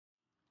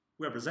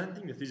We are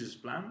presenting the thesis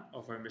plan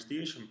of our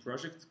investigation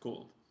project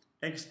called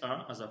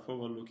XR as a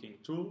forward-looking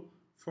tool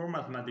for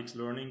mathematics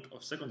learning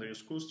of secondary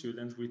school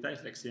students with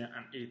dyslexia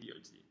and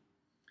ADHD.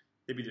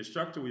 The video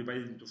structure will be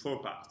divided into 4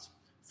 parts.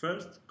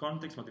 First,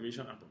 context,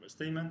 motivation, and problem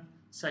statement.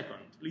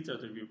 Second,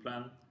 literature review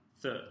plan.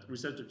 Third,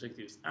 research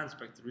objectives and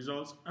expected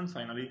results. And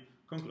finally,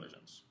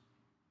 conclusions.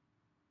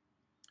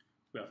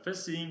 We are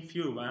first seeing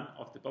Figure 1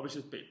 of the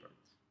published paper,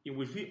 in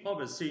which we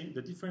oversee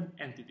the different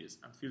entities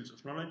and fields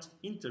of knowledge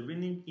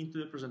intervening into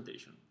the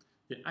presentation.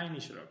 The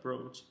initial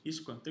approach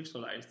is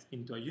contextualized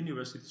into a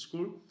university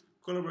school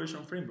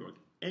collaboration framework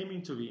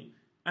aiming to be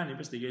an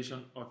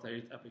investigation of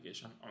direct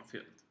application on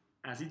field.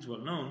 As it's well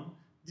known,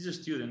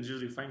 these students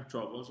usually find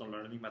troubles on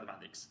learning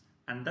mathematics,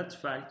 and that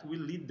fact will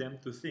lead them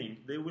to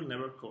think they will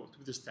never cope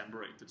with the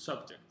STEM-related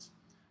subjects.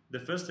 The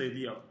first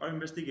idea of our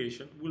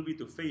investigation will be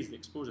to face the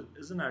exposed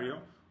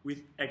scenario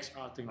with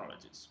XR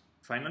technologies.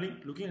 Finally,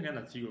 looking again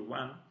at Figure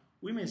 1,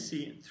 we may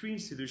see 3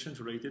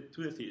 institutions related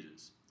to the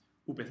thesis.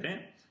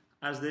 UPC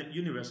as the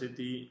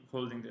university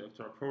holding the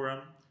doctoral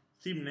program,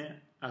 TEEM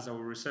as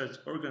our research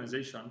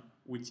organization,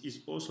 which is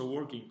also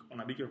working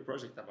on a bigger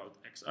project about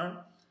XR,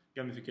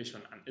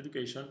 gamification and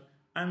education,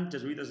 and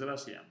Jesuitas de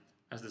Asia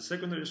as the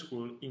secondary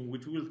school in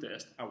which we will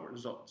test our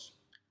results.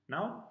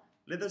 Now,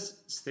 let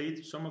us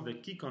state some of the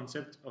key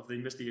concepts of the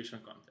investigation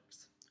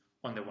context.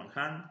 On the one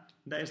hand,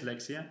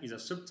 dyslexia is a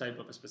subtype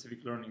of a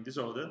specific learning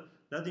disorder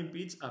that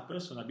impedes a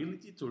person's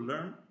ability to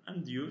learn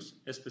and use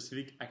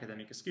specific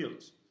academic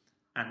skills.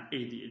 And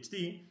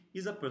ADHD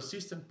is a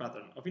persistent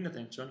pattern of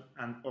inattention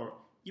and/or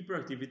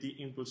hyperactivity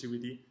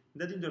impulsivity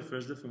that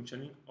interferes the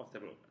functioning of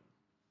development.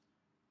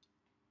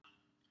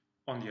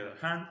 On the other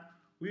hand,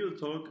 we will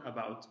talk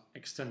about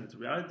extended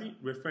reality,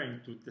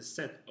 referring to the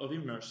set of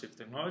immersive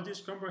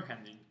technologies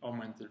comprehending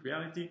augmented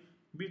reality,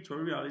 virtual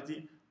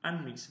reality,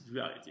 and mixed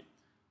reality.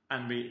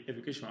 And by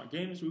educational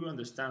games, we will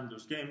understand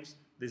those games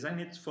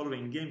designed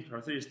following game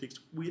characteristics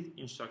with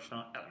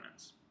instructional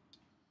elements.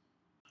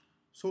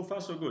 So far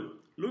so good.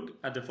 Look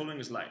at the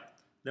following slide.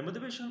 The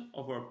motivation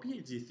of our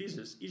PhD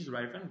thesis is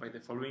driven by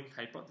the following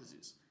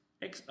hypothesis.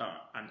 XR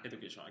and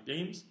educational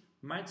games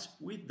match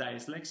with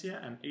dyslexia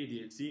and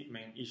ADHD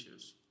main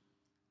issues.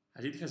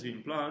 As it has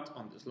been plotted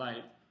on the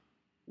slide,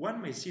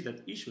 one may see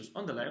that issues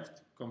on the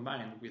left,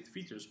 combined with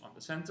features on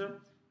the center,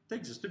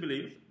 takes us to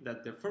believe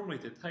that the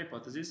formulated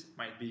hypothesis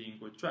might be in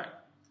good track.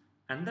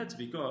 And that's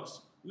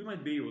because we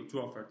might be able to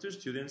offer to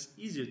students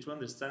easier to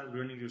understand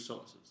learning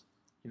resources.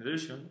 In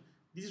addition,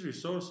 these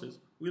resources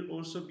will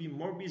also be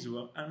more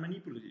visual and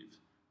manipulative,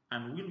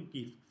 and will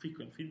give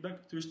frequent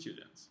feedback to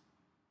students.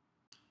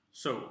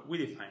 So, we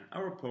define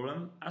our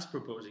problem as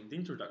proposing the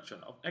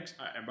introduction of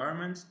XR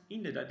environments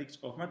in the didactics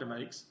of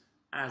mathematics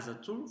as a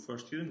tool for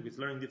students with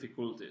learning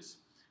difficulties,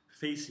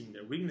 facing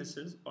their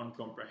weaknesses on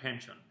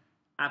comprehension,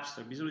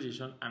 abstract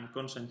visualization and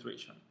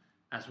concentration,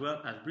 as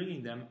well as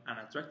bringing them an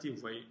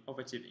attractive way of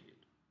achieving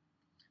it.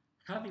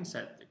 Having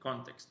set the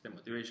context, the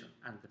motivation,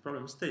 and the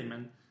problem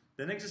statement,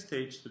 the next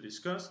stage to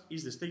discuss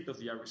is the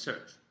state-of-the-art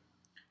research.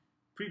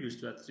 Previous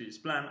to that thesis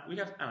plan, we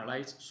have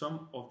analyzed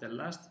some of the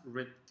last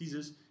read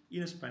theses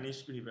in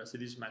Spanish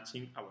universities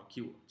matching our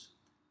keywords.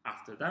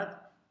 After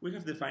that, we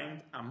have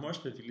defined a more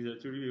specific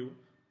literature review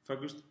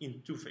focused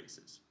in 2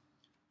 phases.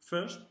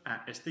 First,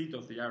 a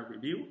state-of-the-art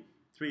review,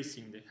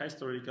 tracing the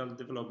historical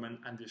development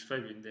and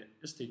describing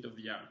the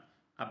state-of-the-art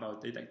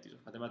about the didactics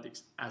of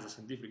mathematics as a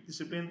scientific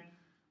discipline,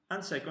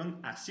 and second,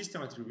 a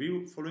systematic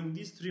review following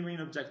these 3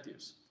 main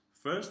objectives.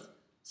 First,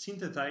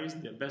 synthesize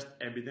the best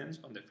evidence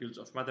on the fields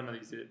of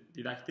mathematics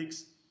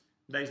didactics,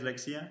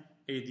 dyslexia,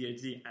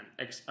 ADHD, and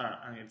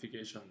XR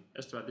identification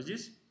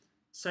strategies.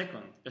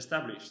 Second,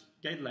 establish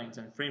guidelines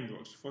and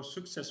frameworks for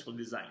successful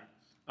design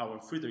our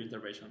future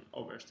intervention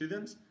over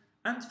students.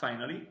 And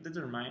finally,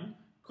 determine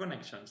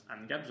connections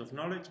and gaps of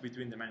knowledge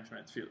between the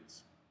mentioned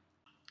fields.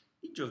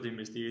 Each of the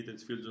investigated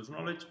fields of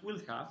knowledge will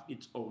have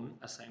its own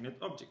assigned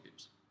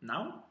objectives.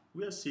 Now,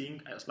 we are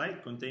seeing a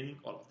slide containing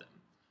all of them.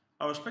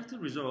 Our expected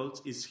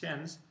results is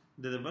hence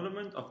the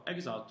development of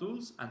XR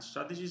tools and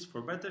strategies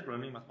for better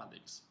learning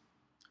mathematics.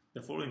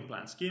 The following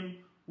plan scheme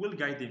will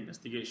guide the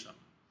investigation.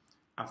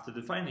 After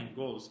defining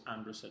goals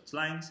and research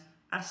lines,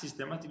 a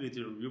systematic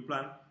literature review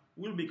plan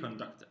will be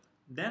conducted.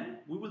 Then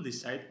we will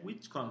decide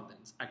which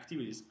contents,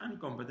 activities, and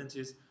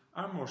competencies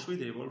are more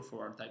suitable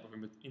for our type of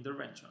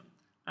intervention,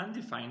 and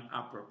define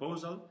a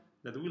proposal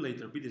that will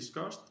later be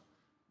discussed,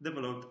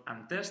 developed,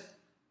 and tested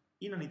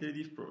in an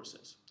iterative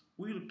process.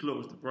 We will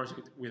close the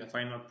project with a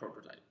final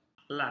prototype.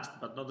 Last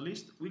but not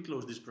least, we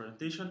close this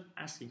presentation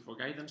asking for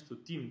guidance to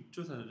TEEM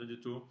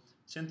 2022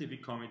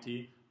 Scientific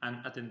Committee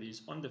and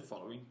attendees on the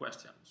following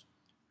questions.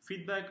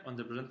 Feedback on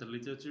the presented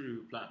literature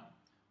review plan,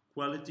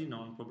 quality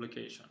known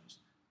publications,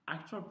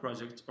 actual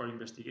projects or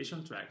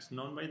investigation tracks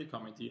known by the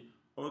committee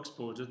or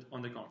exposed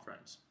on the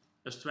conference,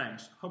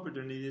 strengths,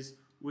 opportunities,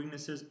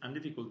 weaknesses, and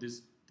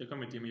difficulties the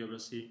committee may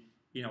oversee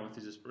in our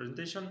thesis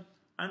presentation,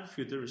 and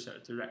future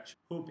research direction.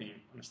 Hoping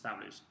to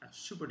establish a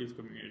supportive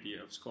community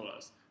of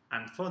scholars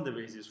and found the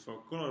basis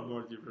for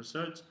collaborative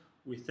research,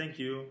 we thank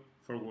you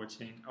for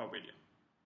watching our video.